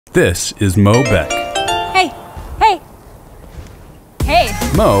This is Mo Beck. Hey, hey, hey.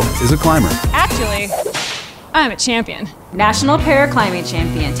 Mo is a climber. Actually, I'm a champion. National Paraclimbing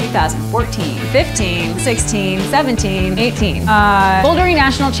Champion 2014, 15, 16, 17, 18. Bouldering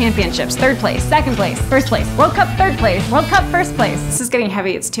National Championships, 3rd place, 2nd place, 1st place, World Cup 3rd place, World Cup 1st place. This is getting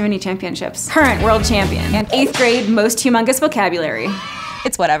heavy, it's too many championships. Current world champion. And 8th grade most humongous vocabulary.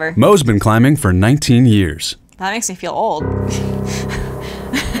 It's whatever. Mo's been climbing for 19 years. That makes me feel old.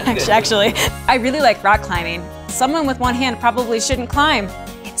 Actually, I really like rock climbing. Someone with one hand probably shouldn't climb.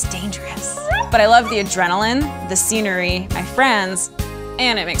 It's dangerous. But I love the adrenaline, the scenery, my friends,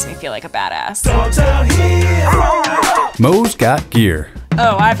 and it makes me feel like a badass. Mo's got gear.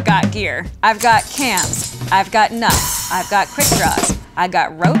 Oh, I've got gear. I've got cams. I've got nuts. I've got quick draws. I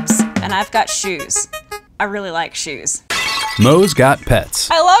got ropes, and I've got shoes. I really like shoes. Mo's got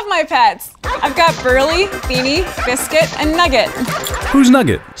pets. I love my pets. I've got Burley, Beanie, Biscuit, and Nugget. Who's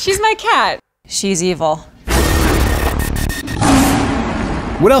Nugget? She's my cat. She's evil.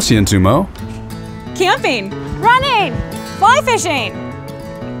 What else you into, Mo? Camping, running, fly fishing.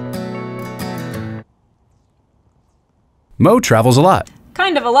 Mo travels a lot.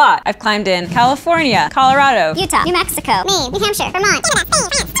 Kind of a lot. I've climbed in California, Colorado, Utah, New Mexico, Maine, New Hampshire, Vermont.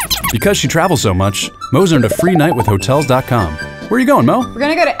 Because she travels so much, Mo's earned a free night with Hotels.com. Where are you going, Mo? We're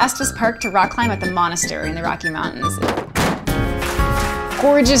gonna go to Estes Park to rock climb at the Monastery in the Rocky Mountains.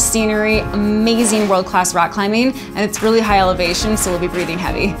 Gorgeous scenery, amazing world-class rock climbing, and it's really high elevation, so we'll be breathing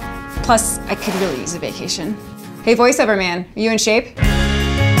heavy. Plus, I could really use a vacation. Hey, voiceover man, are you in shape?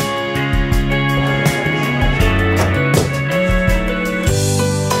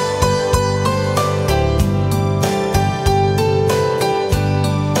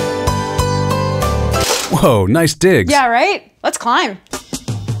 Whoa, nice digs. Yeah, right? Let's climb.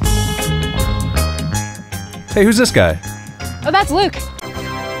 Hey, who's this guy? Oh, that's Luke.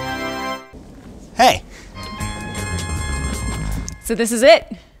 Hey. So this is it.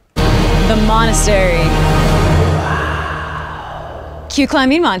 The Monastery. Cue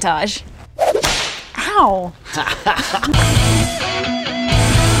climbing montage. Ow.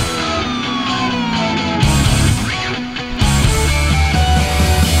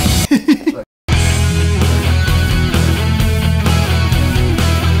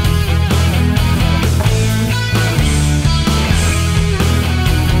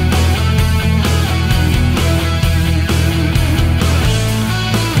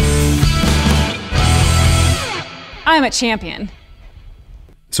 I'm a champion.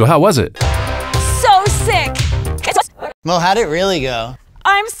 So how was it? So sick! Mo, how'd it really go?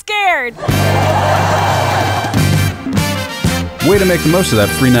 I'm scared! Way to make the most of that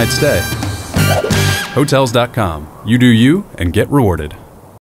free night stay. Hotels.com. You do you and get rewarded.